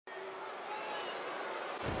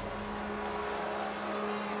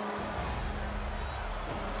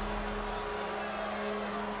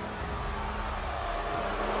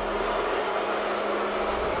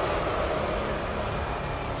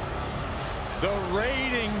The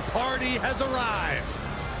raiding party has arrived.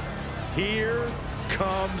 Here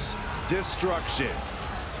comes destruction.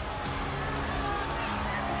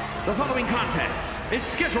 The following contest is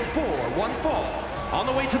scheduled for one fall. On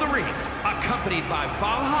the way to the ring, accompanied by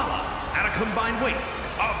Valhalla at a combined weight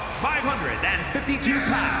of 552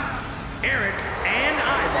 pounds, Eric and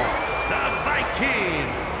Ivar, the Viking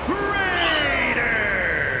Raiders.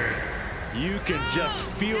 You can just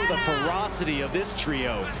feel the ferocity of this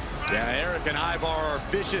trio. Yeah, Eric and Ivar are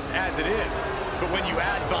vicious as it is, but when you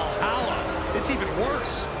add Valhalla, it's even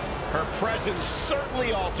worse. Her presence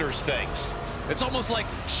certainly alters things. It's almost like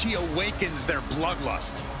she awakens their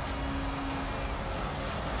bloodlust.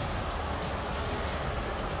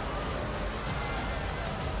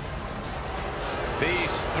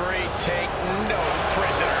 These three take no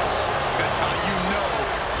prisoners. That's how you know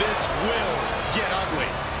this will get ugly.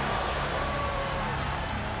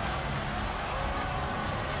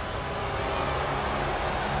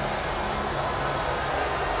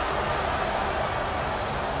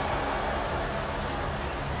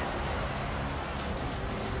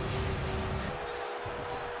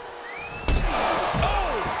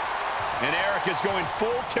 And Eric is going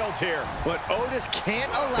full tilt here. But Otis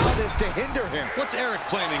can't allow this to hinder him. What's Eric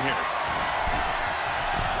planning here?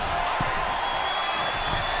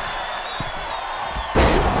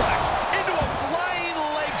 Suplex into a flying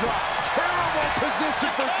leg drop. Terrible position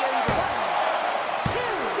for David.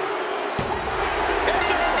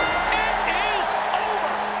 It's over. It is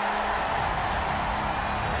over.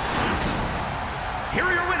 Here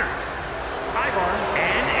are your winners, Ivar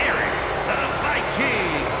and Eric, the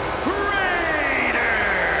Viking Raiders.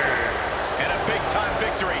 And a big-time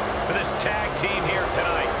victory for this tag team here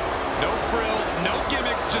tonight. No frills, no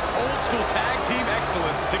gimmicks, just old-school tag team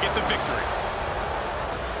excellence to get the victory.